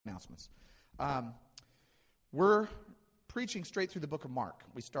Announcements. We're preaching straight through the book of Mark.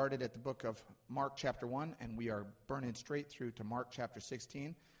 We started at the book of Mark chapter 1, and we are burning straight through to Mark chapter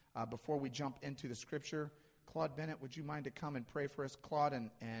 16. Before we jump into the scripture, Claude Bennett, would you mind to come and pray for us? Claude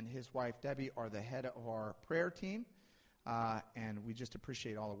and his wife Debbie are the head of our prayer team, and we just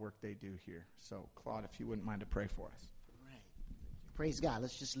appreciate all the work they do here. So, Claude, if you wouldn't mind to pray for us. Praise God.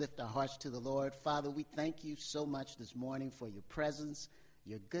 Let's just lift our hearts to the Lord. Father, we thank you so much this morning for your presence,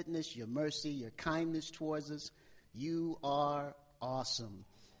 your goodness, your mercy, your kindness towards us. You are awesome.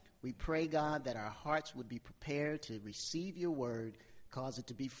 We pray, God, that our hearts would be prepared to receive your word, cause it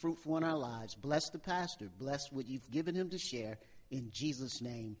to be fruitful in our lives. Bless the pastor. Bless what you've given him to share. In Jesus'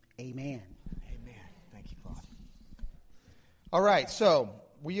 name, amen. Amen. Thank you, Claude. All right, so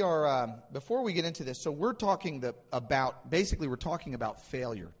we are, before we get into this, so we're talking we're talking about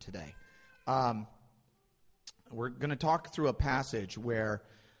failure today. We're going to talk through a passage where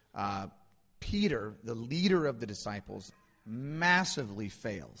Peter, the leader of the disciples, massively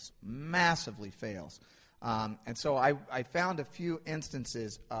fails. And so I found a few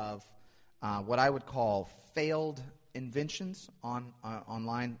instances of what I would call failed inventions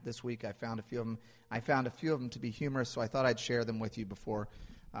online this week. I found a few of them. I found a few of them to be humorous, so I thought I'd share them with you before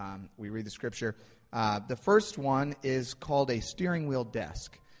we read the scripture. The first one is called a steering wheel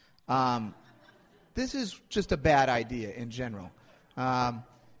desk. This is just a bad idea in general.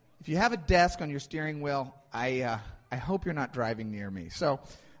 If you have a desk on your steering wheel, I hope you're not driving near me. So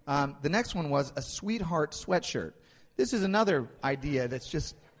the next one was a sweetheart sweatshirt. This is another idea that's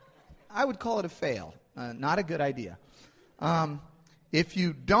just, I would call it a fail, not a good idea. If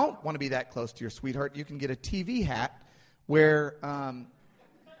you don't want to be that close to your sweetheart, you can get a TV hat where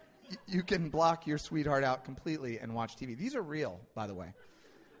you can block your sweetheart out completely and watch TV. These are real, by the way.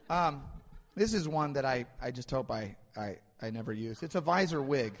 This is one that I just hope I never use. It's a visor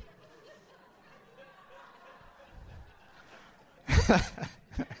wig.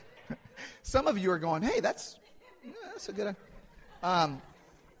 Some of you are going, hey, that's a good one.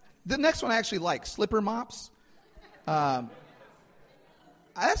 The next one I actually like, slipper mops.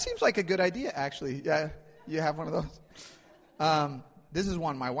 That seems like a good idea, actually. Yeah, you have one of those. This is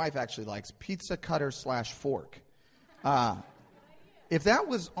one my wife actually likes, pizza cutter / fork. If that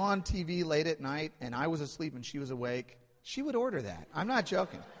was on TV late at night and I was asleep and she was awake, she would order that. I'm not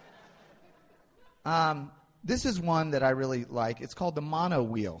joking. This is one that I really like. It's called the mono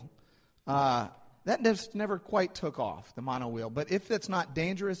wheel. That just never quite took off, the mono wheel. But if it's not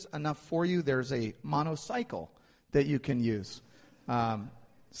dangerous enough for you, there's a monocycle that you can use.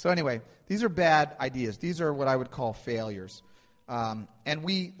 So anyway, these are bad ideas. These are what I would call failures. And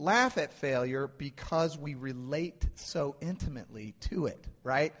we laugh at failure because we relate so intimately to it,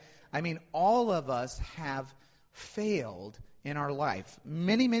 right? I mean, all of us have failed in our life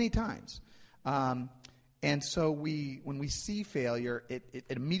many, many times. And so when we see failure, it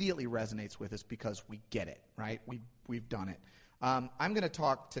immediately resonates with us because we get it, right? We've done it. I'm going to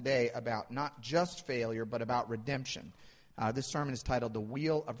talk today about not just failure, but about redemption. This sermon is titled "The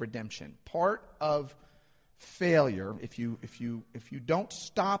Wheel of Redemption." Part of failure, if you don't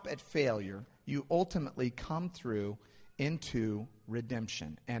stop at failure, you ultimately come through into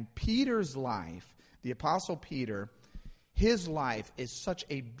redemption. And Peter's life, the Apostle Peter, his life is such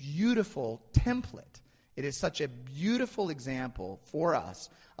a beautiful template. It is such a beautiful example for us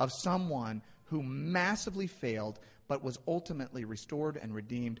of someone who massively failed but was ultimately restored and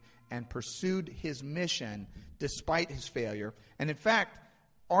redeemed and pursued his mission despite his failure, and in fact,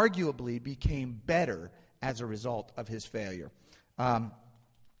 arguably became better as a result of his failure.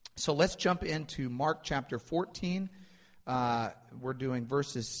 So let's jump into Mark chapter 14. We're doing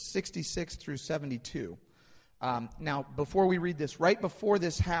verses 66 through 72. Now, before we read this, right before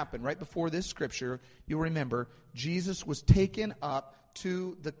this happened, right before this scripture, you'll remember Jesus was taken up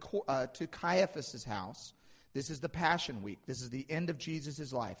to Caiaphas' house. This is the Passion Week. This is the end of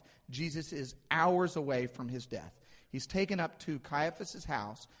Jesus' life. Jesus is hours away from his death. He's taken up to Caiaphas'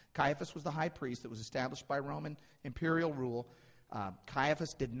 house. Caiaphas was the high priest that was established by Roman imperial rule.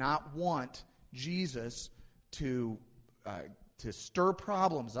 Caiaphas did not want Jesus to stir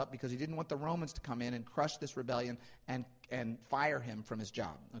problems up because he didn't want the Romans to come in and crush this rebellion and fire him from his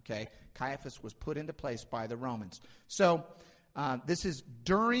job. Okay, Caiaphas was put into place by the Romans. So this is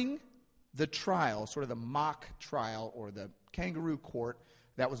during the trial, sort of the mock trial or the kangaroo court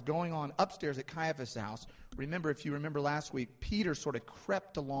that was going on upstairs at Caiaphas' house. Remember, if you remember last week, Peter sort of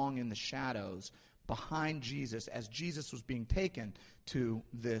crept along in the shadows behind Jesus as Jesus was being taken to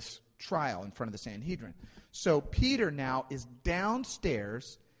this trial in front of the Sanhedrin. So Peter now is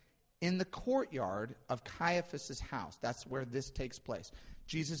downstairs in the courtyard of Caiaphas' house. That's where this takes place.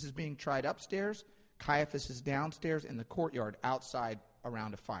 Jesus is being tried upstairs. Caiaphas is downstairs in the courtyard outside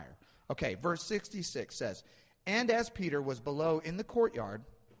around a fire. Okay, verse 66 says, "And as Peter was below in the courtyard,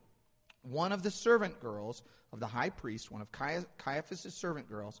 one of the servant girls of the high priest, one of Caiaphas' servant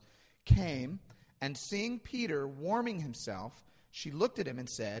girls, came, and seeing Peter warming himself, she looked at him and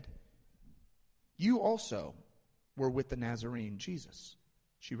said, 'You also were with the Nazarene Jesus.'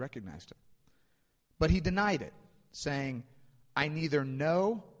 She recognized him. But he denied it, saying, 'I neither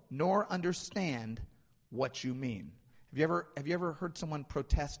know nor understand what you mean.'" Have you ever heard someone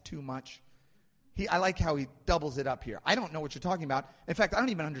protest too much? I like how he doubles it up here. I don't know what you're talking about. In fact, I don't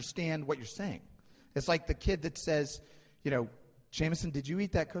even understand what you're saying. It's like the kid that says, "Jameson, did you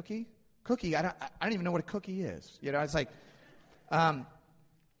eat that cookie?" Cookie? I don't even know what a cookie is. It's like,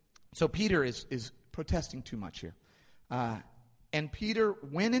 so Peter is protesting too much here. And Peter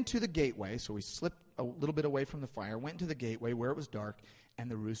went into the gateway, so he slipped a little bit away from the fire, went into the gateway where it was dark, and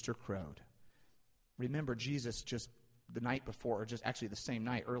the rooster crowed. Remember, Jesus just the night before, or just actually the same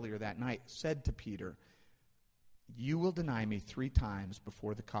night, earlier that night, said to Peter, "You will deny me 3 times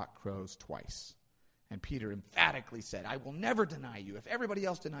before the cock crows twice." And Peter emphatically said, "I will never deny you. If everybody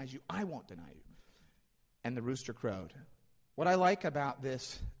else denies you, I won't deny you." And the rooster crowed. What I like about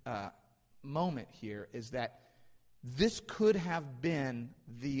this moment here is that this could have been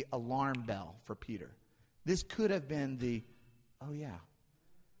the alarm bell for Peter. This could have been the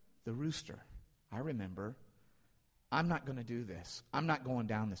rooster. I remember. I'm not going to do this. I'm not going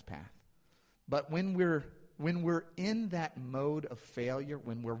down this path. But when we're in that mode of failure,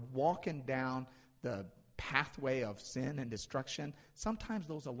 when we're walking down the pathway of sin and destruction, sometimes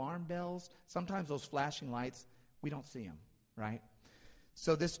those alarm bells, sometimes those flashing lights, we don't see them, right?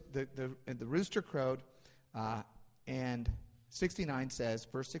 So the rooster crowed, and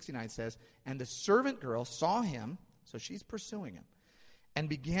verse 69 says, "And the servant girl saw him," so she's pursuing him, "and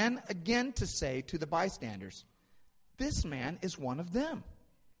began again to say to the bystanders, 'This man is one of them.'"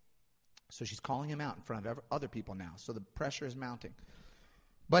 So she's calling him out in front of other people now. So the pressure is mounting.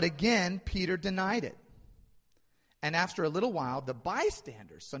 But again, Peter denied it. And after a little while, the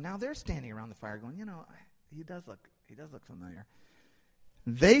bystanders, so now they're standing around the fire going, he does look familiar.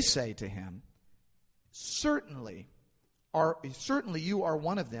 They say to him, Certainly you are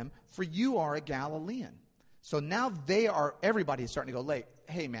one of them, for you are a Galilean." So now everybody's starting to go,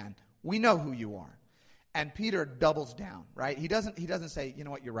 "Hey man, we know who you are." And Peter doubles down, right? He doesn't say, "You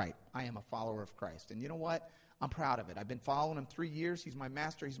know what, you're right. I am a follower of Christ. And you know what? I'm proud of it. I've been following him 3 years. He's my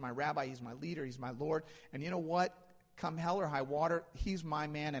master. He's my rabbi. He's my leader. He's my Lord. And you know what? Come hell or high water, he's my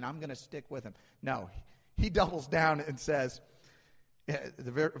man, and I'm going to stick with him." No, he doubles down and says,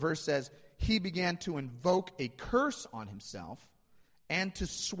 the verse says, "He began to invoke a curse on himself and to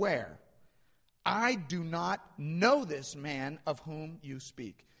swear, 'I do not know this man of whom you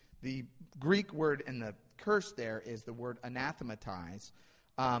speak.'" The Greek word in the curse there is the word anathematize.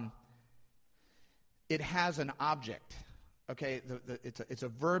 It has an object. Okay, it's a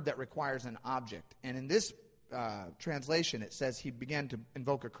verb that requires an object. And in this translation, it says he began to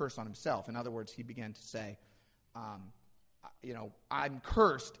invoke a curse on himself. In other words, he began to say, "I'm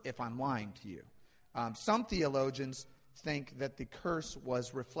cursed if I'm lying to you." Some theologians think that the curse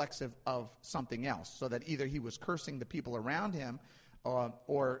was reflexive of something else, so that either he was cursing the people around him,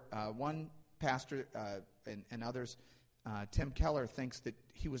 or one pastor and others, Tim Keller, thinks that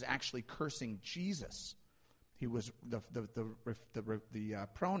he was actually cursing Jesus. He was the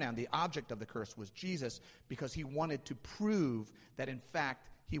pronoun, the object of the curse was Jesus, because he wanted to prove that in fact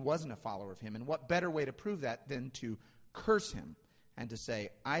he wasn't a follower of him. And what better way to prove that than to curse him and to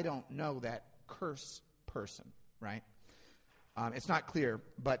say, "I don't know that curse person," right? It's not clear,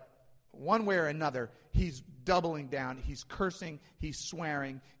 but one way or another, he's doubling down, he's cursing, he's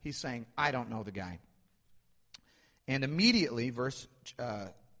swearing, he's saying, "I don't know the guy." And immediately, verse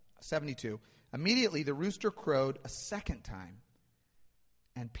 72, immediately the rooster crowed a second time,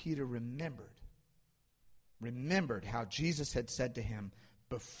 and Peter remembered how Jesus had said to him,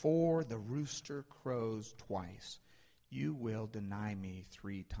 "Before the rooster crows twice, you will deny me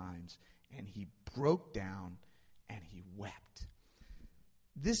 3 times." And he broke down and he wept.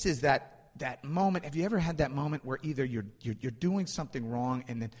 This is that moment. Have you ever had that moment where either you're doing something wrong,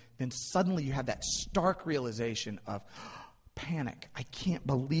 and then suddenly you have that stark realization of panic? I can't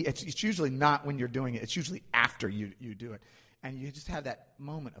believe it's usually not when you're doing it. It's usually after you do it, and you just have that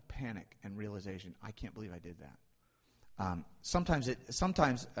moment of panic and realization. I can't believe I did that. Sometimes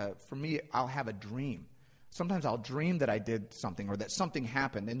for me, I'll have a dream. Sometimes I'll dream that I did something or that something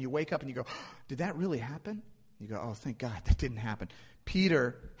happened, and you wake up and you go, "Did that really happen?" You go, "Oh, thank God that didn't happen."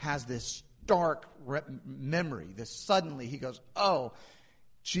 Peter has this stark memory. Suddenly he goes, "Oh,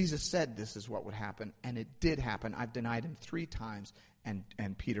 Jesus said this is what would happen, and it did happen. I've denied him 3 times,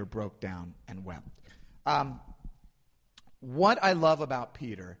 and Peter broke down and wept. What I love about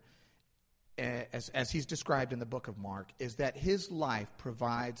Peter, as he's described in the book of Mark, is that his life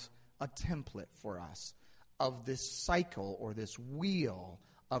provides a template for us of this cycle or this wheel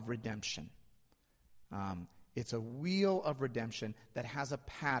of redemption. It's a wheel of redemption that has a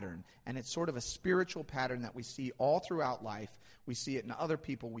pattern, and it's sort of a spiritual pattern that we see all throughout life. We see it in other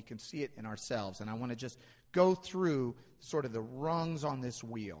people. We can see it in ourselves. And I want to just go through sort of the rungs on this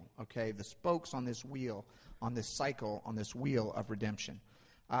wheel, okay, the spokes on this wheel, on this cycle, on this wheel of redemption.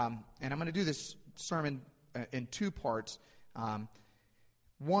 And I'm going to do this sermon in 2 parts.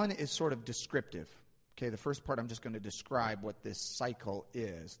 One is sort of descriptive. Okay, the first part I'm just going to describe what this cycle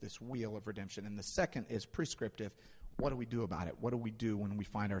is, this wheel of redemption. And the second is prescriptive. What do we do about it? What do we do when we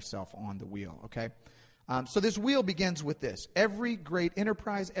find ourselves on the wheel? Okay, so this wheel begins with this. Every great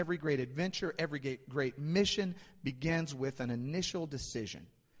enterprise, every great adventure, every great mission begins with an initial decision.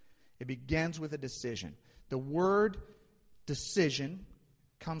 It begins with a decision. The word decision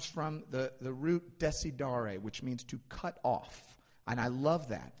comes from the root decidare, which means to cut off. And I love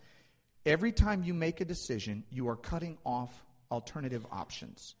that. Every time you make a decision, you are cutting off alternative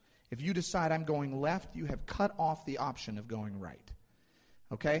options. If you decide I'm going left, you have cut off the option of going right.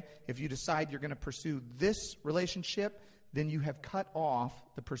 Okay? If you decide you're going to pursue this relationship, then you have cut off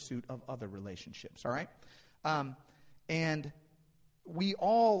the pursuit of other relationships. All right? And we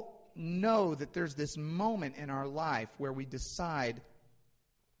all know that there's this moment in our life where we decide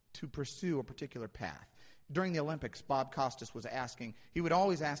to pursue a particular path. During the Olympics, Bob Costas was asking, he would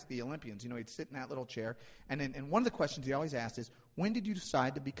always ask the Olympians, he'd sit in that little chair, and one of the questions he always asked is, when did you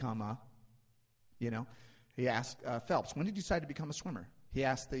decide to become he asked Phelps, when did you decide to become a swimmer? He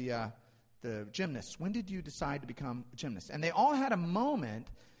asked the gymnasts, when did you decide to become a gymnast? And they all had a moment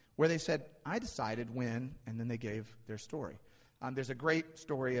where they said, I decided when, and then they gave their story. There's a great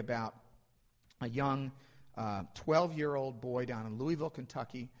story about a young 12-year-old boy down in Louisville,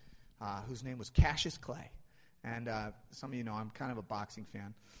 Kentucky, whose name was Cassius Clay. And some of you know I'm kind of a boxing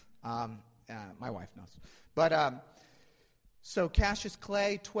fan. My wife knows. But so Cassius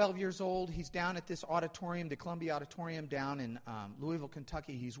Clay, 12 years old, he's down at this auditorium, the Columbia Auditorium down in Louisville,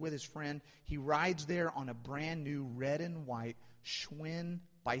 Kentucky. He's with his friend. He rides there on a brand new red and white Schwinn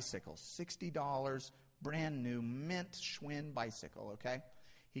bicycle, $60, brand new mint Schwinn bicycle, okay?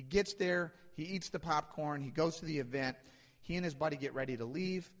 He gets there, he eats the popcorn, he goes to the event. He and his buddy get ready to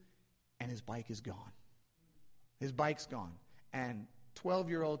leave, and his bike is gone. His bike's gone. And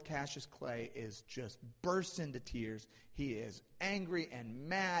 12-year-old Cassius Clay is just bursts into tears. He is angry and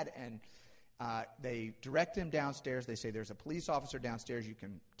mad, and they direct him downstairs. They say, there's a police officer downstairs. You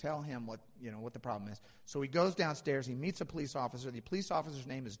can tell him what the problem is. So he goes downstairs. He meets a police officer. The police officer's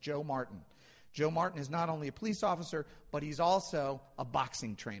name is Joe Martin. Joe Martin is not only a police officer, but he's also a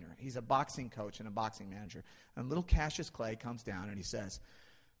boxing trainer. He's a boxing coach and a boxing manager. And little Cassius Clay comes down and he says,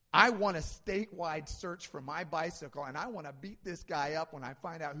 I want a statewide search for my bicycle, and I want to beat this guy up when I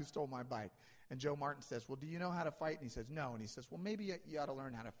find out who stole my bike. And Joe Martin says, well, do you know how to fight? And he says, no. And he says, well, maybe you ought to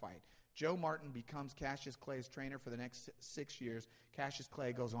learn how to fight. Joe Martin becomes Cassius Clay's trainer for the next 6 years. Cassius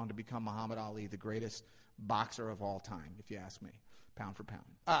Clay goes on to become Muhammad Ali, the greatest boxer of all time, if you ask me, pound for pound.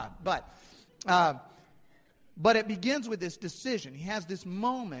 But it begins with this decision. He has this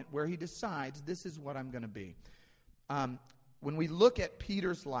moment where he decides, this is what I'm going to be. When we look at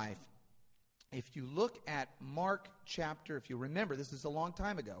Peter's life, if you look at Mark chapter, if you remember, this is a long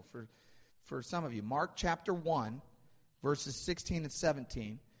time ago for some of you, Mark chapter 1, verses 16 and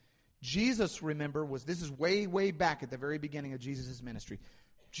 17, Jesus, remember, this is way, way back at the very beginning of Jesus' ministry.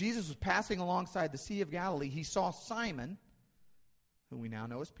 Jesus was passing alongside the Sea of Galilee. He saw Simon, who we now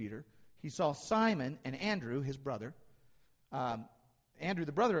know as Peter. He saw Simon and Andrew, his brother, Andrew,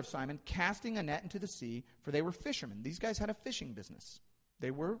 the brother of Simon, casting a net into the sea, for they were fishermen. These guys had a fishing business. They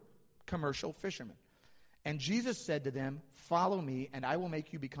were commercial fishermen. And Jesus said to them, follow me, and I will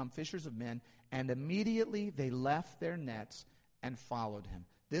make you become fishers of men. And immediately they left their nets and followed him.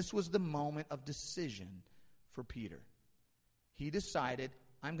 This was the moment of decision for Peter. He decided,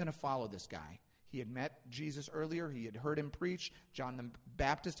 I'm going to follow this guy. He had met Jesus earlier. He had heard him preach. John the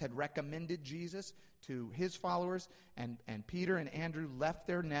Baptist had recommended Jesus to his followers. And Peter and Andrew left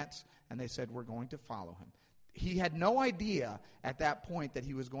their nets, and they said, we're going to follow him. He had no idea at that point that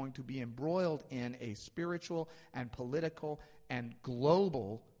he was going to be embroiled in a spiritual and political and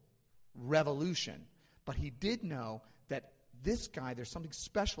global revolution. But he did know that this guy, there's something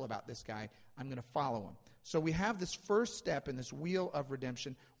special about this guy. I'm going to follow him. So we have this first step in this wheel of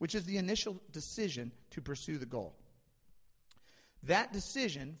redemption, which is the initial decision to pursue the goal. That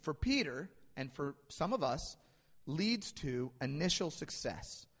decision for Peter and for some of us leads to initial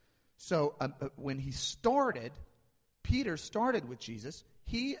success. So when Peter started with Jesus,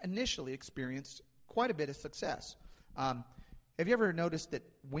 he initially experienced quite a bit of success. Have you ever noticed that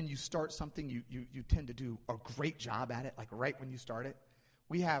when you start something, you tend to do a great job at it, like right when you start it?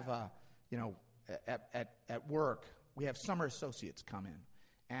 We have, at work, we have summer associates come in.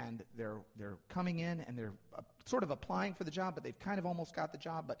 And they're coming in and they're sort of applying for the job, but they've kind of almost got the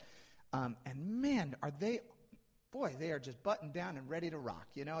job. But and man, they are just buttoned down and ready to rock.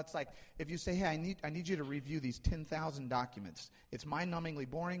 You know, it's like if you say, hey, I need you to review these 10,000 documents. It's mind-numbingly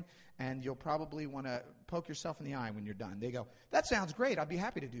boring, and you'll probably want to poke yourself in the eye when you're done. They go, that sounds great. I'd be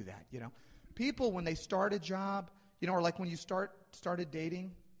happy to do that. You know, people when they start a job, you know, or like when you started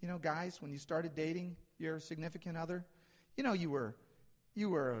dating, you know, guys, when you started dating your significant other, you know, you were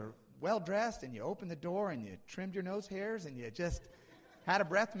well-dressed, and you opened the door, and you trimmed your nose hairs, and you just had a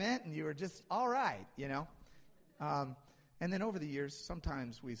breath mint, and you were just all right, you know. And then over the years,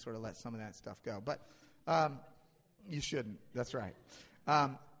 sometimes we sort of let some of that stuff go. But you shouldn't. That's right.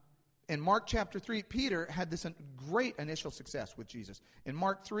 In Mark chapter 3, Peter had this great initial success with Jesus. In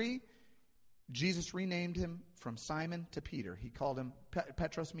Mark 3, Jesus renamed him from Simon to Peter. He called him,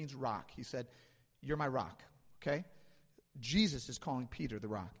 Petros means rock. He said, you're my rock, okay? Jesus is calling Peter the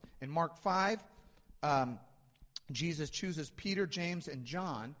rock. In Mark 5, Jesus chooses Peter, James, and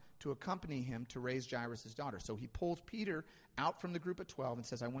John to accompany him to raise Jairus' daughter. So he pulls Peter out from the group of 12 and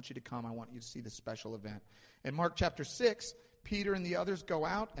says, I want you to come. I want you to see this special event. In Mark chapter 6, Peter and the others go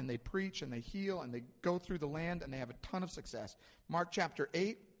out and they preach and they heal and they go through the land and they have a ton of success. Mark chapter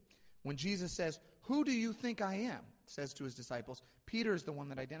 8, when Jesus says, who do you think I am? Says to his disciples, Peter is the one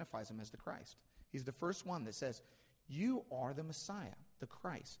that identifies him as the Christ. He's the first one that says, you are the Messiah, the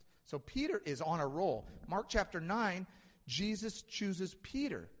Christ. So Peter is on a roll. Mark chapter 9, Jesus chooses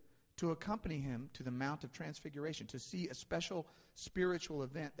Peter to accompany him to the Mount of Transfiguration, to see a special spiritual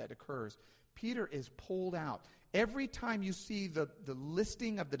event that occurs. Peter is pulled out. Every time you see the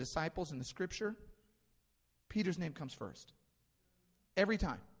listing of the disciples in the Scripture, Peter's name comes first. Every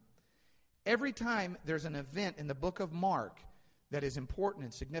time. Every time there's an event in the book of Mark that is important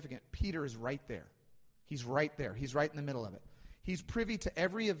and significant, Peter is right there. He's right there. He's right in the middle of it. He's privy to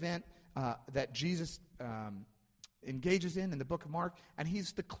every event that Jesus engages in the book of Mark, and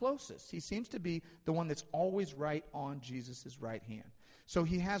he's the closest. He seems to be the one that's always right on Jesus' right hand. So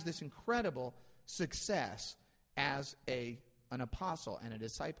he has this incredible success as an apostle and a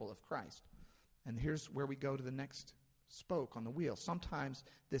disciple of Christ. And here's where we go to the next spoke on the wheel. Sometimes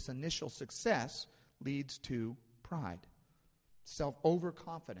this initial success leads to pride,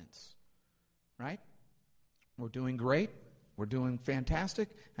 overconfidence, right? We're doing great, we're doing fantastic,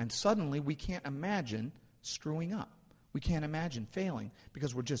 and suddenly we can't imagine screwing up. We can't imagine failing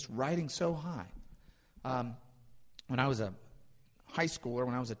because we're just riding so high. When I was a high schooler,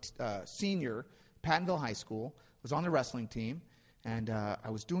 when I was a senior, Pattonville High School, was on the wrestling team, and I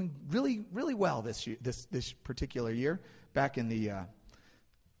was doing really, really well this particular year. Back in the,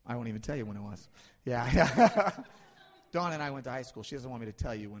 I won't even tell you when it was. Yeah. Dawn and I went to high school. She doesn't want me to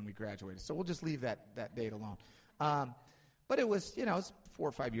tell you when we graduated, so we'll just leave that date alone. But it was, it was 4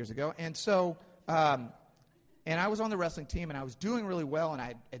 or 5 years ago, and so. And I was on the wrestling team, and I was doing really well. And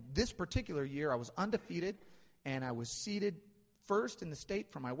at this particular year, I was undefeated, and I was seated first in the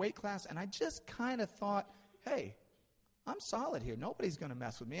state for my weight class. And I just kind of thought, hey, I'm solid here. Nobody's going to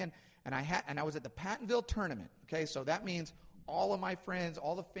mess with me. And I was at the Pattonville tournament. Okay, so that means all of my friends,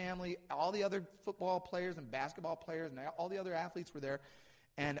 all the family, all the other football players and basketball players, and all the other athletes were there.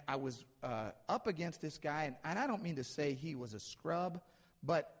 And I was up against this guy, and I don't mean to say he was a scrub,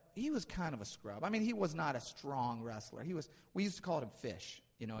 but he was kind of a scrub. I mean, he was not a strong wrestler. We used to call him Fish,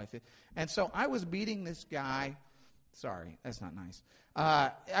 and so I was beating this guy. Sorry, that's not nice.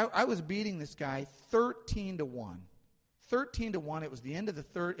 I was beating this guy 13-1. 13-1. It was the end of the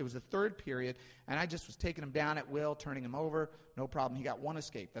third. It was the third period, and I just was taking him down at will, turning him over. No problem. He got one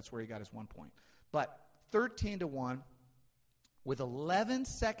escape. That's where he got his 1 point. But 13-1, with 11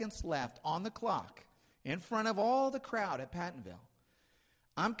 seconds left on the clock, in front of all the crowd at Pattonville.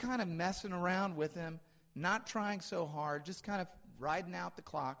 I'm kind of messing around with him, not trying so hard, just kind of riding out the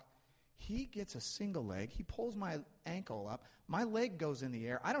clock. He gets a single leg. He pulls my ankle up. My leg goes in the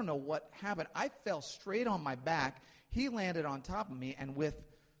air. I don't know what happened. I fell straight on my back. He landed on top of me, and with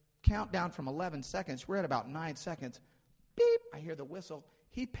countdown from 11 seconds, we're at about 9 seconds. Beep! I hear the whistle.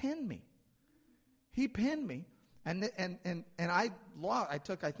 He pinned me. And I lost. I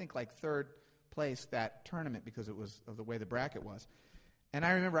took, I think, like third place that tournament because it was of the way the bracket was. And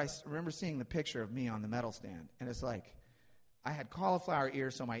I remember seeing the picture of me on the medal stand, and it's like, I had cauliflower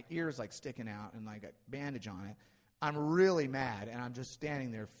ears, so my ear's like sticking out and like a bandage on it. I'm really mad, and I'm just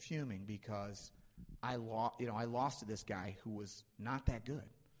standing there fuming because I lost to this guy who was not that good.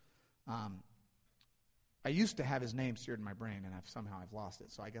 I used to have his name seared in my brain, and I've lost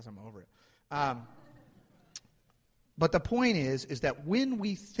it, so I guess I'm over it. But the point is that when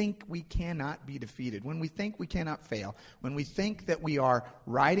we think we cannot be defeated, when we think we cannot fail, when we think that we are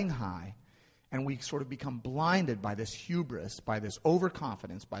riding high, and we sort of become blinded by this hubris, by this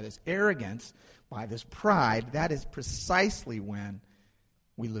overconfidence, by this arrogance, by this pride, that is precisely when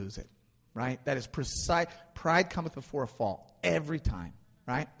we lose it, right? That is precise. Pride cometh before a fall every time,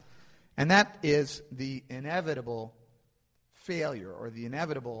 right? And that is the inevitable failure or the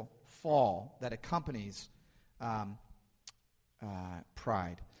inevitable fall that accompanies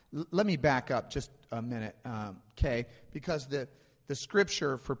pride. Let me back up just a minute, Kay, because the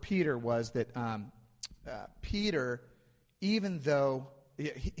scripture for Peter was that Peter, even though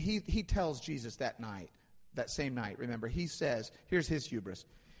he tells Jesus that same night, remember, he says, here's his hubris.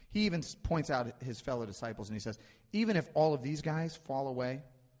 He even points out his fellow disciples and he says, even if all of these guys fall away,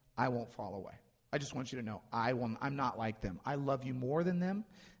 I won't fall away. I just want you to know, I'm not like them. I love you more than them.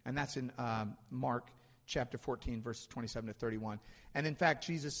 And that's in Mark chapter 14, verses 27 to 31. And in fact,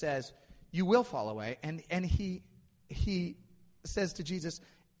 Jesus says, you will fall away. And he says to Jesus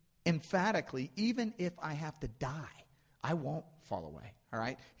emphatically, even if I have to die, I won't fall away. All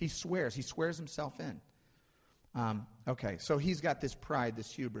right? He swears himself in. Okay, so he's got this pride,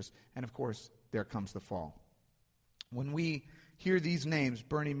 this hubris, and of course, there comes the fall. When we hear these names,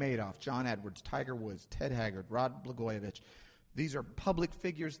 Bernie Madoff, John Edwards, Tiger Woods, Ted Haggard, Rod Blagojevich, these are public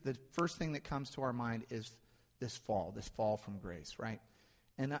figures. The first thing that comes to our mind is this fall from grace, right?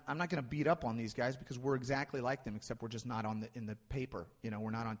 And I'm not going to beat up on these guys because we're exactly like them, except we're just not in the paper.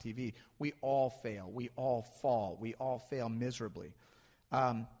 We're not on TV. We all fail. We all fall. We all fail miserably.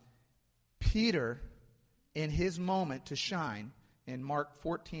 Peter, in his moment to shine, in Mark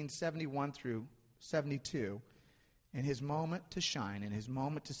 14:71 through 72, in his moment to shine, in his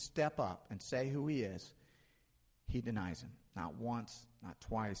moment to step up and say who he is, he denies him. Not once, not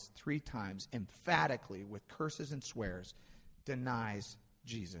twice, 3 times, emphatically, with curses and swears, denies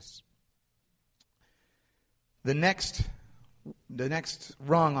Jesus. The next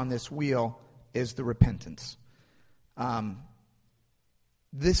rung on this wheel is the repentance.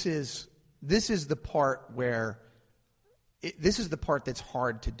 This is the part where this is the part that's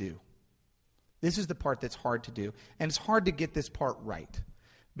hard to do. This is the part that's hard to do, and it's hard to get this part right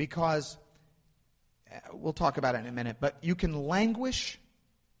because we'll talk about it in a minute. But you can languish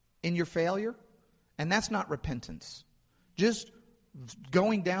in your failure, and that's not repentance. Just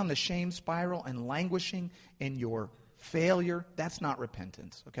going down the shame spiral and languishing in your failure, that's not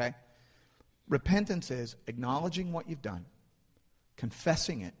repentance, okay? Repentance is acknowledging what you've done,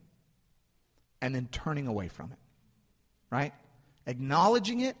 confessing it, and then turning away from it, right?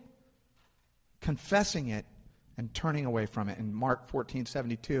 Acknowledging it, confessing it, and turning away from it. In Mark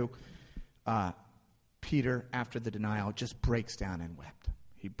 14:72, Peter, after the denial, just breaks down and wept.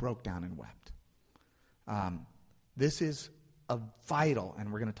 He broke down and wept. This is a vital,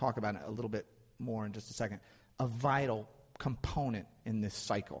 and we're going to talk about it a little bit more in just a second, a vital component in this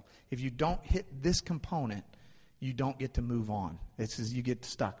cycle. If you don't hit this component, you don't get to move on. You get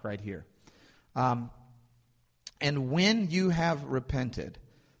stuck right here. And when you have repented,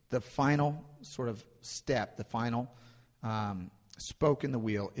 the final sort of step, the final spoke in the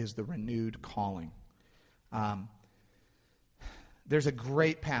wheel is the renewed calling. There's a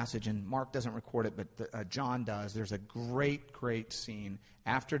great passage, and Mark doesn't record it, but John does. There's a great, great scene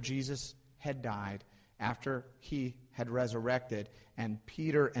after Jesus had died, after he had resurrected, and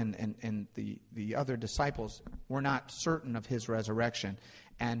Peter and the other disciples were not certain of his resurrection.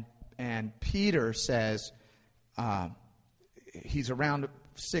 And Peter says, he's around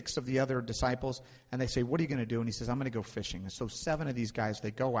 6 of the other disciples, and they say, what are you going to do? And he says, I'm going to go fishing. And so 7 of these guys,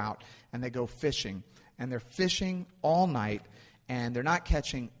 they go out, and they go fishing. And they're fishing all night, and they're not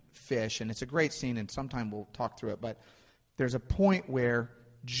catching fish. And it's a great scene, and sometime we'll talk through it. But there's a point where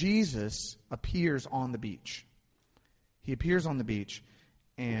Jesus appears on the beach. He appears on the beach,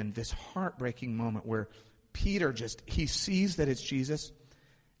 and this heartbreaking moment where Peter he sees that it's Jesus,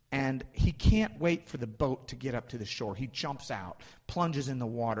 and he can't wait for the boat to get up to the shore. He jumps out, plunges in the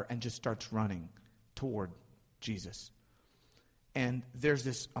water, and just starts running toward Jesus. And there's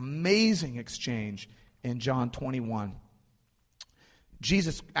this amazing exchange in John 21.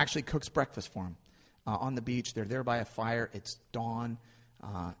 Jesus actually cooks breakfast for him on the beach. They're there by a fire. It's dawn,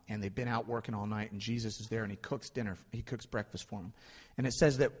 and they've been out working all night, and Jesus is there, and he cooks dinner. He cooks breakfast for them. And it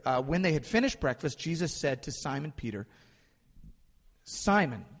says that when they had finished breakfast, Jesus said to Simon Peter,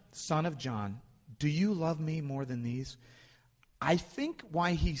 Simon, son of John, do you love me more than these? I think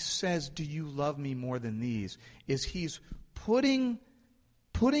why he says, do you love me more than these, is he's putting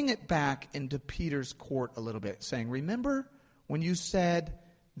it back into Peter's court a little bit, saying, remember when you said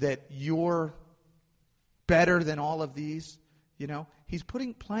that you're better than all of these? You know, he's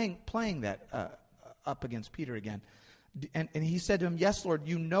playing that up against Peter again. And he said to him, yes, Lord,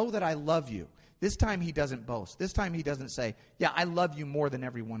 you know that I love you. This time he doesn't boast. This time he doesn't say, yeah, I love you more than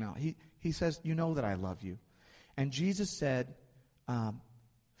everyone else. He says, you know that I love you. And Jesus said,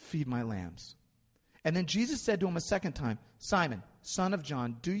 feed my lambs. And then Jesus said to him a second time, Simon, son of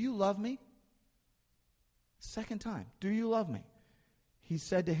John, do you love me? Second time, do you love me? He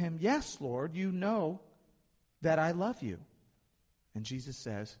said to him, yes, Lord, you know that I love you. And Jesus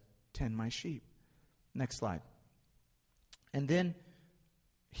says, tend my sheep. Next slide. And then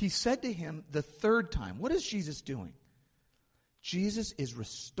he said to him the third time, what is Jesus doing? Jesus is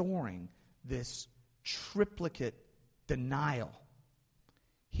restoring this triplicate denial.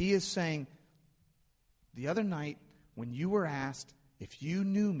 He is saying, the other night when you were asked if you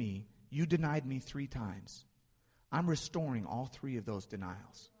knew me, you denied me 3 times. I'm restoring all 3 of those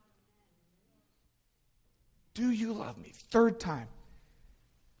denials. Do you love me? Third time.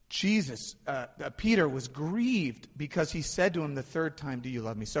 Peter was grieved because he said to him the third time, do you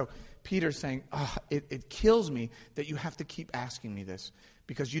love me? So Peter's saying, it kills me that you have to keep asking me this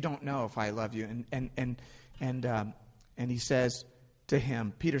because you don't know if I love you. And he says to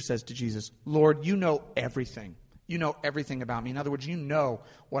him, Peter says to Jesus, Lord, you know everything. You know everything about me. In other words, you know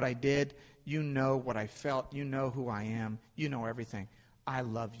what I did. You know what I felt. You know who I am. You know everything. I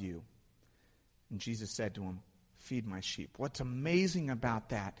love you. And Jesus said to him, feed my sheep. What's amazing about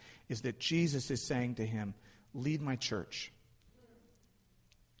that is that Jesus is saying to him, lead my church.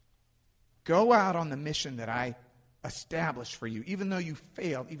 Go out on the mission that I established for you. Even though you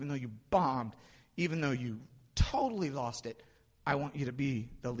failed, even though you bombed, even though you totally lost it, I want you to be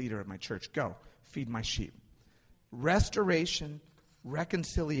the leader of my church. Go, feed my sheep. Restoration,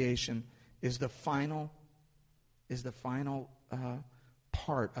 reconciliation is the final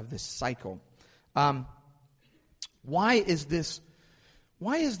part of this cycle. Why is this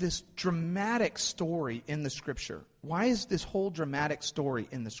dramatic story in the Scripture? Why is this whole dramatic story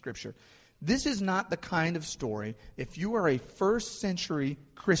in the Scripture? This is not the kind of story, if you are a first century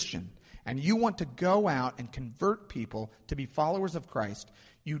Christian and you want to go out and convert people to be followers of Christ,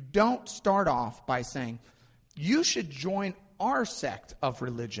 you don't start off by saying, you should join our sect of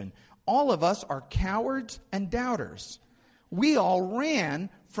religion. All of us are cowards and doubters. We all ran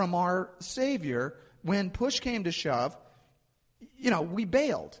from our Savior. When push came to shove, we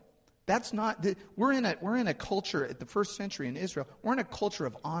bailed. That's not. We're in a culture at the first century in Israel. We're in a culture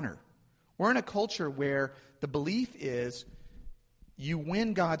of honor. We're in a culture where the belief is you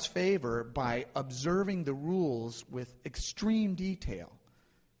win God's favor by observing the rules with extreme detail.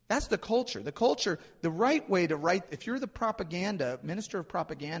 That's the culture. The culture, the right way to write. If you're the minister of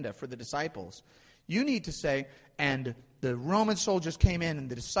propaganda for the disciples, you need to say, and the Roman soldiers came in and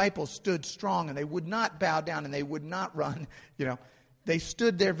the disciples stood strong and they would not bow down and they would not run. They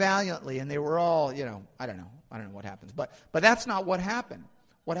stood there valiantly and they were all, I don't know what happens. But that's not what happened.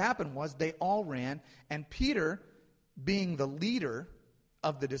 What happened was they all ran, and Peter, being the leader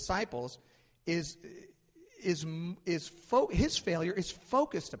of the disciples, his failure is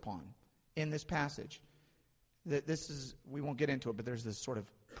focused upon in this passage. We won't get into it, but there's this sort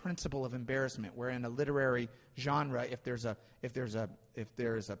of principle of embarrassment, where in a literary genre, if there's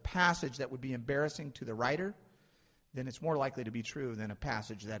a passage that would be embarrassing to the writer, then it's more likely to be true than a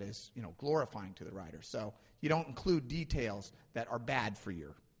passage that is, glorifying to the writer. So you don't include details that are bad for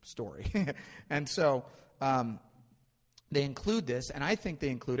your story. And so they include this, and I think they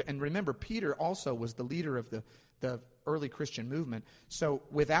include it. And remember, Peter also was the leader of the early Christian movement. So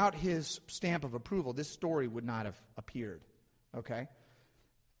without his stamp of approval, this story would not have appeared. Okay?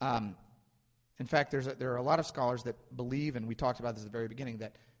 In fact, there are a lot of scholars that believe, and we talked about this at the very beginning,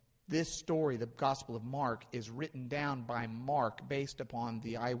 that this story, the Gospel of Mark, is written down by Mark based upon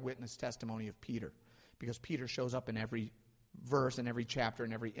the eyewitness testimony of Peter, because Peter shows up in every verse, in every chapter,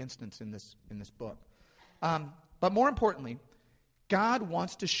 in every instance in this book. But more importantly, God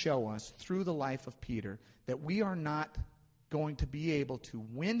wants to show us through the life of Peter that we are not going to be able to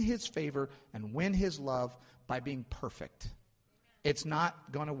win his favor and win his love by being perfect. It's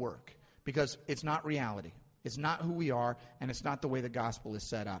not going to work because it's not reality. It's not who we are, and it's not the way the gospel is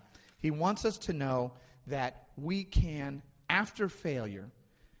set up. He wants us to know that we can, after failure,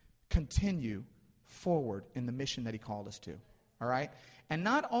 continue forward in the mission that he called us to. All right? And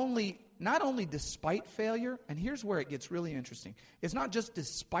not only not only despite failure, and here's where it gets really interesting. It's not just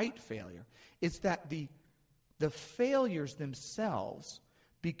despite failure. It's that the failures themselves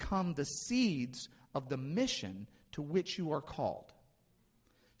become the seeds of the mission to which you are called.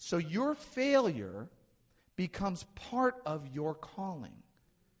 So your failure becomes part of your calling.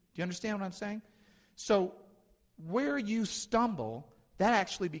 Do you understand what I'm saying? So where you stumble, that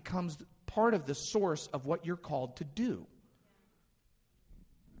actually becomes part of the source of what you're called to do.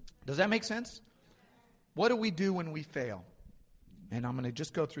 Does that make sense? What do we do when we fail? And I'm going to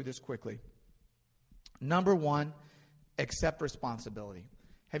just go through this quickly. Number one, accept responsibility.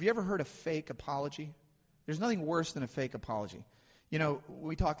 Have you ever heard a fake apology? There's nothing worse than a fake apology. You know,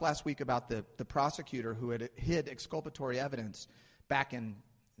 we talked last week about the prosecutor who had hid exculpatory evidence back in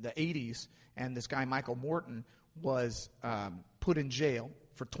the 80s, and this guy, Michael Morton, was put in jail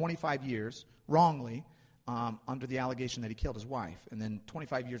for 25 years, wrongly, under the allegation that he killed his wife. And then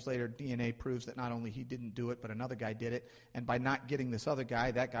 25 years later, DNA proves that not only he didn't do it, but another guy did it. And by not getting this other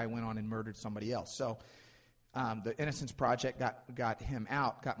guy, that guy went on and murdered somebody else. So the Innocence Project got him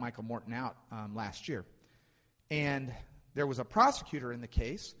out, got Michael Morton out last year. And there was a prosecutor in the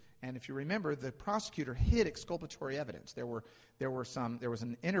case, and if you remember, the prosecutor hid exculpatory evidence. There was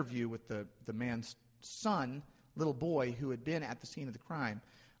an interview with the man's son, little boy, who had been at the scene of the crime,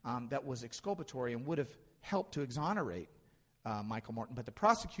 that was exculpatory and would have helped to exonerate Michael Morton, but the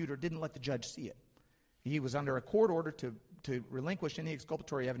prosecutor didn't let the judge see it. He was under a court order to relinquish any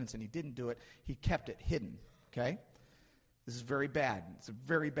exculpatory evidence, and he didn't do it. He kept it hidden, okay? This is very bad. It's a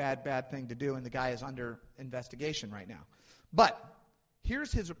very bad thing to do, and the guy is under investigation right now. But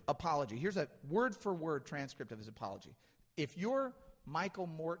here's his apology. Here's a word-for-word transcript of his apology. If you're Michael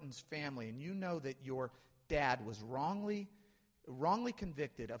Morton's family and you know that your dad was wrongly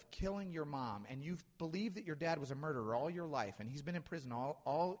convicted of killing your mom, and you believe that your dad was a murderer all your life, and he's been in prison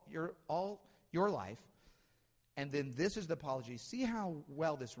all your life, and then this is the apology. See how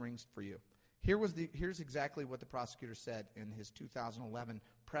well this rings for you. Here's exactly what the prosecutor said in his 2011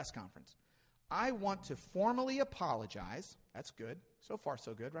 press conference. I want to formally apologize. That's good. So far,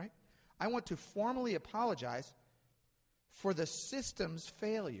 so good, right? I want to formally apologize for the system's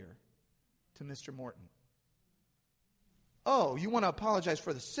failure to Mr. Morton. Oh, you want to apologize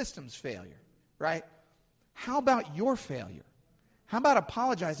for the system's failure, right? How about your failure? How about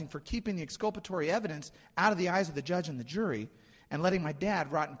apologizing for keeping the exculpatory evidence out of the eyes of the judge and the jury and letting my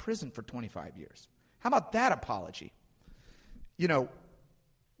dad rot in prison for 25 years? How about that apology? You know,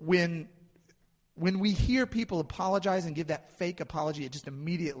 when we hear people apologize and give that fake apology, it just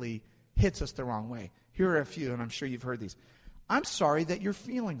immediately hits us the wrong way. Here are a few, and I'm sure you've heard these. I'm sorry that your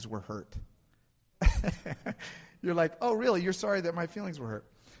feelings were hurt. You're like, oh, really? You're sorry that my feelings were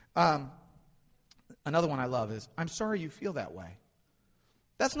hurt. Another one I love is, I'm sorry you feel that way.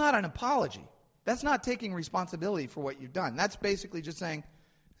 That's not an apology. That's not taking responsibility for what you've done. That's basically just saying,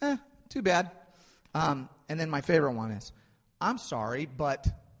 too bad. And then my favorite one is, I'm sorry, but ...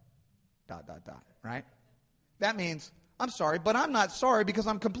 right? That means, I'm sorry, but I'm not sorry because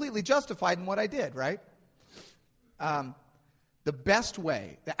I'm completely justified in what I did, right? The best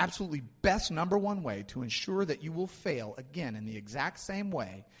way, the absolutely best number one way to ensure that you will fail again in the exact same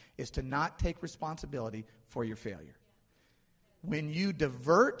way is to not take responsibility for your failure. When you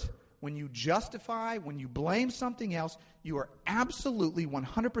divert, when you justify, when you blame something else, you are absolutely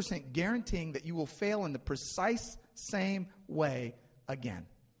 100% guaranteeing that you will fail in the precise same way again.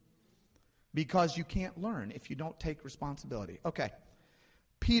 Because you can't learn if you don't take responsibility. Okay.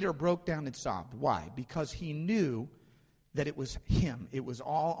 Peter broke down and sobbed. Why? Because he knew that it was him. It was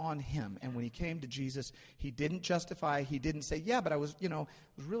all on him. And when he came to Jesus, he didn't justify. He didn't say, yeah, but I was, it was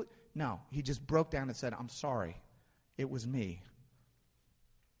really. No, he just broke down and said, I'm sorry. It was me.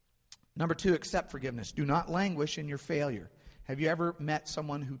 Number 2, accept forgiveness. Do not languish in your failure. Have you ever met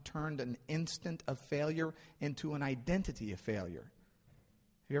someone who turned an instant of failure into an identity of failure?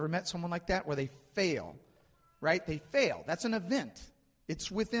 Have you ever met someone like that where they fail, right? They fail. That's an event.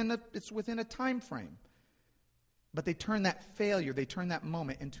 It's within a time frame. But they turn that failure, they turn that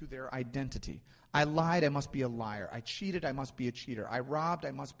moment into their identity. I lied, I must be a liar. I cheated, I must be a cheater. I robbed,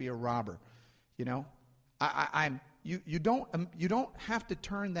 I must be a robber. You know, you don't have to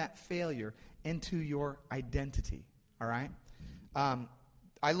turn that failure into your identity. All right.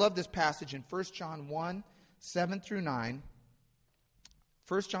 I love this passage in 1 John 1, 7 through 9.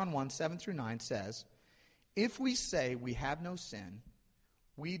 1 John 1, 7 through 9 says, if we say we have no sin,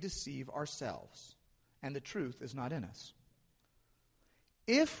 we deceive ourselves, and the truth is not in us.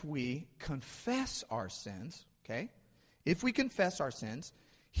 If we confess our sins, okay, if we confess our sins,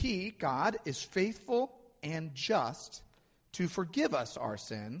 He, God, is faithful and just to forgive us our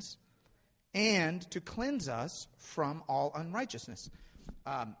sins and to cleanse us from all unrighteousness.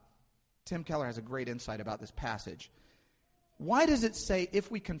 Tim Keller has a great insight about this passage. Why does it say,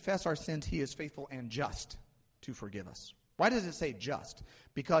 if we confess our sins, he is faithful and just to forgive us? Why does it say just?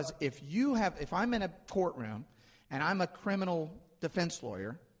 Because if I'm in a courtroom and I'm a criminal defense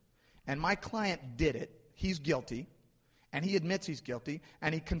lawyer and my client did it, he's guilty, and he admits he's guilty,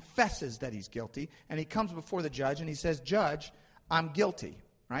 and he confesses that he's guilty, and he comes before the judge and he says, Judge, I'm guilty,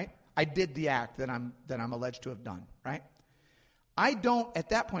 right? I did the act that I'm alleged to have done, right? I don't, at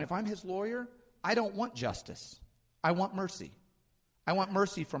that point, if I'm his lawyer, I don't want justice. I want mercy. I want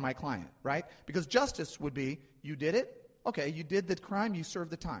mercy for my client, right? Because justice would be, you did it, okay, you did the crime, you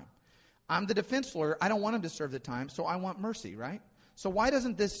served the time. I'm the defense lawyer, I don't want him to serve the time, so I want mercy, right? So why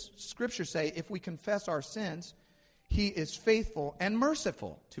doesn't this scripture say, if we confess our sins, he is faithful and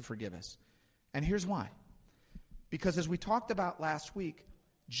merciful to forgive us? And here's why. Because as we talked about last week,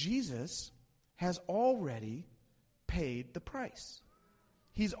 Jesus has already paid the price.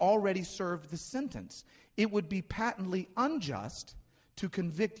 He's already served the sentence. It would be patently unjust to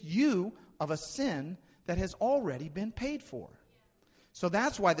convict you of a sin that has already been paid for. So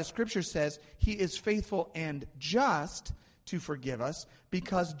that's why the scripture says he is faithful and just to forgive us,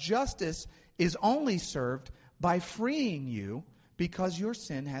 because justice is only served by freeing you because your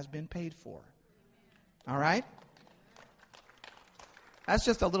sin has been paid for. All right? That's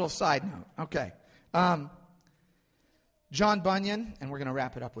just a little side note. Okay. John Bunyan, and we're going to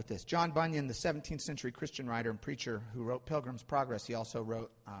wrap it up with this. John Bunyan, the 17th century Christian writer and preacher who wrote Pilgrim's Progress, he also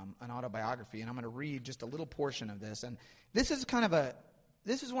wrote an autobiography, and I'm going to read just a little portion of this. And this is one of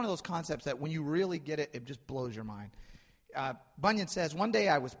those concepts that when you really get it, it just blows your mind. Bunyan says, one day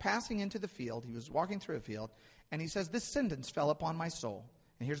I was passing into the field, he was walking through a field, and he says, this sentence fell upon my soul.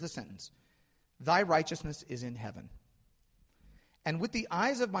 And here's the sentence: Thy righteousness is in heaven. And with the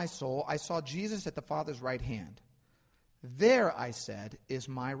eyes of my soul, I saw Jesus at the Father's right hand. There, I said, is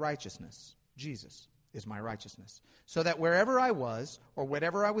my righteousness. Jesus is my righteousness. So that wherever I was, or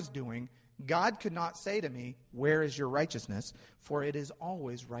whatever I was doing, God could not say to me, where is your righteousness? For it is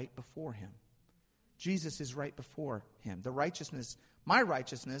always right before him. Jesus is right before him. The righteousness, my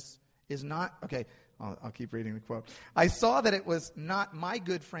righteousness, is not, okay, I'll keep reading the quote. I saw that it was not my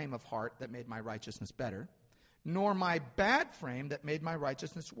good frame of heart that made my righteousness better, nor my bad frame that made my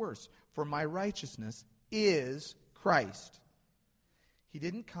righteousness worse. For my righteousness is Christ. He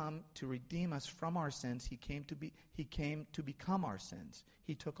didn't come to redeem us from our sins. He came to become our sins.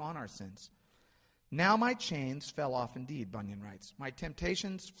 He took on our sins. Now my chains fell off indeed, Bunyan writes. My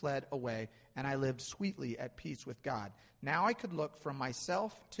temptations fled away, and I lived sweetly at peace with God. Now I could look from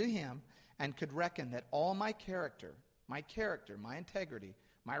myself to him and could reckon that all my character, my integrity,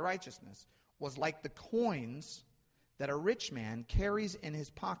 my righteousness was like the coins that a rich man carries in his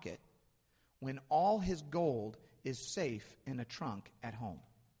pocket when all his gold is safe in a trunk at home.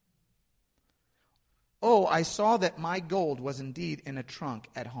 Oh, I saw that my gold was indeed in a trunk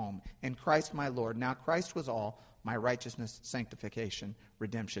at home, in Christ my Lord. Now Christ was all, my righteousness, sanctification,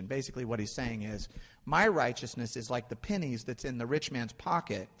 redemption. Basically what he's saying is, my righteousness is like the pennies that's in the rich man's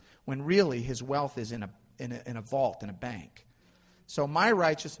pocket, when really his wealth is in a vault, in a bank. So my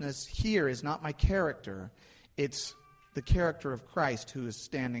righteousness here is not my character, it's the character of Christ who is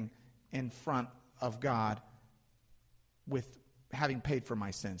standing in front of God with having paid for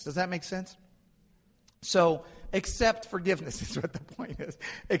my sins. Does that make sense? So, accept forgiveness is what the point is.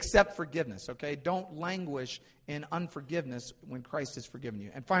 Accept forgiveness, okay? Don't languish in unforgiveness when Christ has forgiven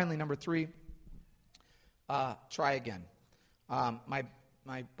you. And finally, number 3, try again. My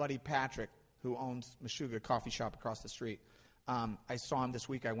buddy Patrick, who owns Meshuggah Coffee Shop across the street, I saw him this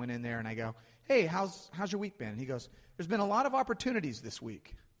week. I went in there and I go, hey, how's your week been? And he goes, there's been a lot of opportunities this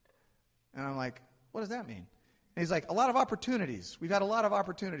week. And I'm like, what does that mean? And he's like, a lot of opportunities. We've had a lot of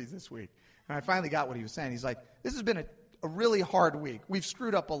opportunities this week. And I finally got what he was saying. He's like, this has been a really hard week. We've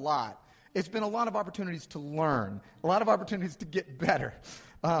screwed up a lot. It's been a lot of opportunities to learn, a lot of opportunities to get better.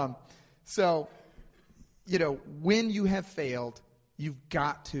 So, when you have failed, you've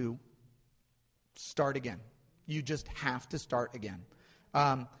got to start again. You just have to start again.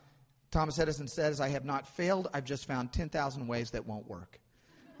 Thomas Edison says, I have not failed. I've just found 10,000 ways that won't work.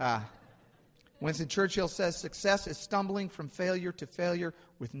 Winston Churchill says, success is stumbling from failure to failure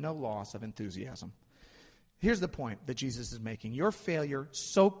with no loss of enthusiasm. Here's the point that Jesus is making. Your failure,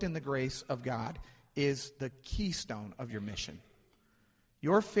 soaked in the grace of God, is the keystone of your mission.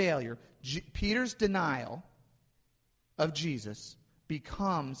 Your failure, Peter's denial of Jesus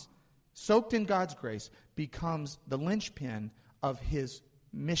becomes, soaked in God's grace, becomes the linchpin of his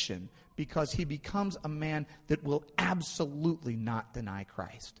mission, because he becomes a man that will absolutely not deny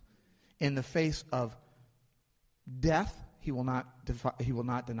Christ. in the face of death, he will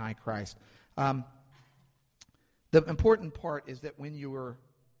not deny Christ. The important part is that when you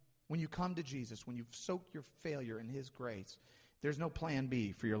come to Jesus, when you've soaked your failure in his grace, there's no plan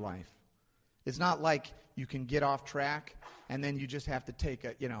B for your life. It's not like you can get off track and then you just have to take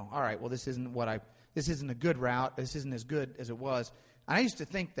all right, well, this isn't a good route. This isn't as good as it was. And I used to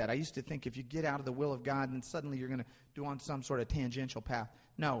think that. I used to think if you get out of the will of God, then suddenly you're going to do on some sort of tangential path.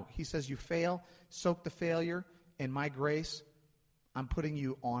 No, he says you fail, soak the failure in my grace. I'm putting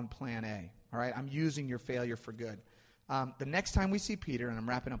you on plan A. All right, I'm using your failure for good. The next time we see Peter, and I'm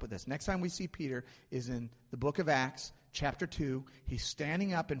wrapping up with this, next time we see Peter is in the book of Acts, chapter 2. He's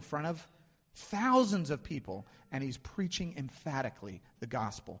standing up in front of thousands of people, and he's preaching emphatically the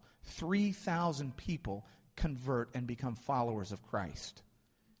gospel. 3,000 people convert and become followers of Christ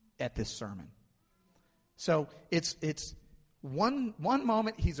at this sermon. So it's one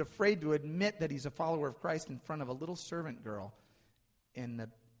moment he's afraid to admit that he's a follower of Christ in front of a little servant girl in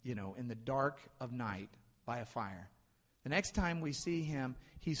the dark of night by a fire. The next time we see him,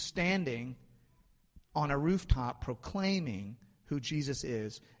 he's standing on a rooftop proclaiming who Jesus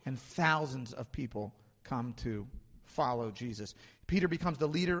is, and thousands of people come to follow Jesus. Peter becomes the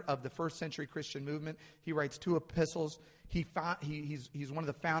leader of the first century Christian movement. He writes 2 epistles. He's one of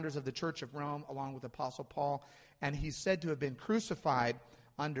the founders of the Church of Rome, along with Apostle Paul, and he's said to have been crucified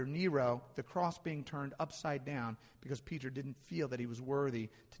under Nero, the cross being turned upside down because Peter didn't feel that he was worthy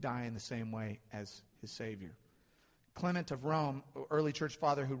to die in the same way as his Savior. Clement of Rome, early church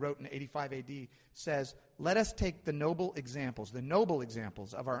father who wrote in 85 AD, says, "Let us take the noble examples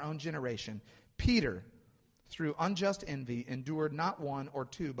of our own generation. Peter, through unjust envy, endured not 1 or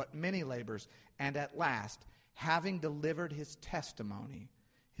 2, but many labors, and at last, having delivered his testimony,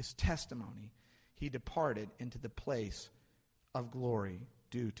 he departed into the place of glory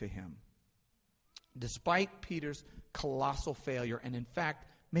due to him." Despite Peter's colossal failure, and in fact,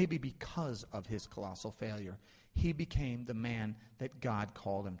 maybe because of his colossal failure, he became the man that God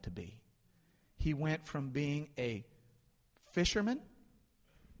called him to be. He went from being a fisherman,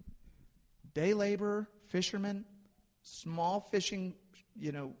 day laborer, fisherman, small fishing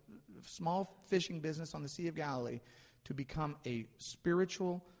business on the Sea of Galilee, to become a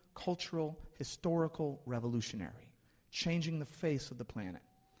spiritual, cultural, historical revolutionary, changing the face of the planet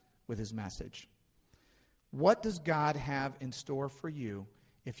with his message. What does God have in store for you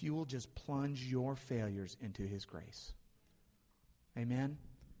if you will just plunge your failures into his grace? Amen?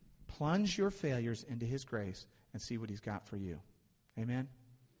 Plunge your failures into his grace and see what he's got for you. Amen?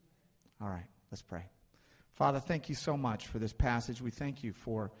 All right, let's pray. Father, thank you so much for this passage. We thank you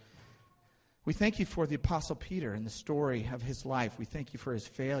for the Apostle Peter and the story of his life. We thank you for his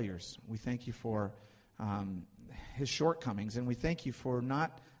failures. We thank you for his shortcomings, and we thank you for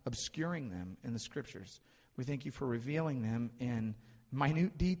not obscuring them in the Scriptures. We thank you for revealing them in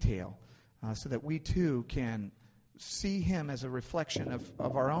minute detail so that we too can see him as a reflection of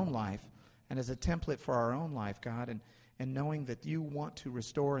our own life and as a template for our own life, God, and knowing that you want to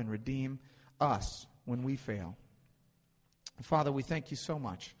restore and redeem us when we fail. Father, we thank you so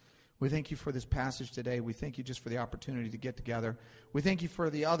much. We thank you for this passage today. We thank you just for the opportunity to get together. We thank you for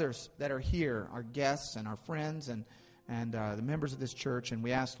the others that are here, our guests and our friends and the members of this church. And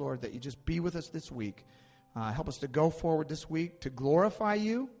we ask, Lord, that you just be with us this week. Help us to go forward this week to glorify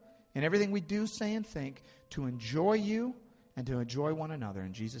you in everything we do, say, and think, to enjoy you and to enjoy one another.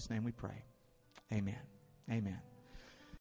 In Jesus' name we pray. Amen. Amen.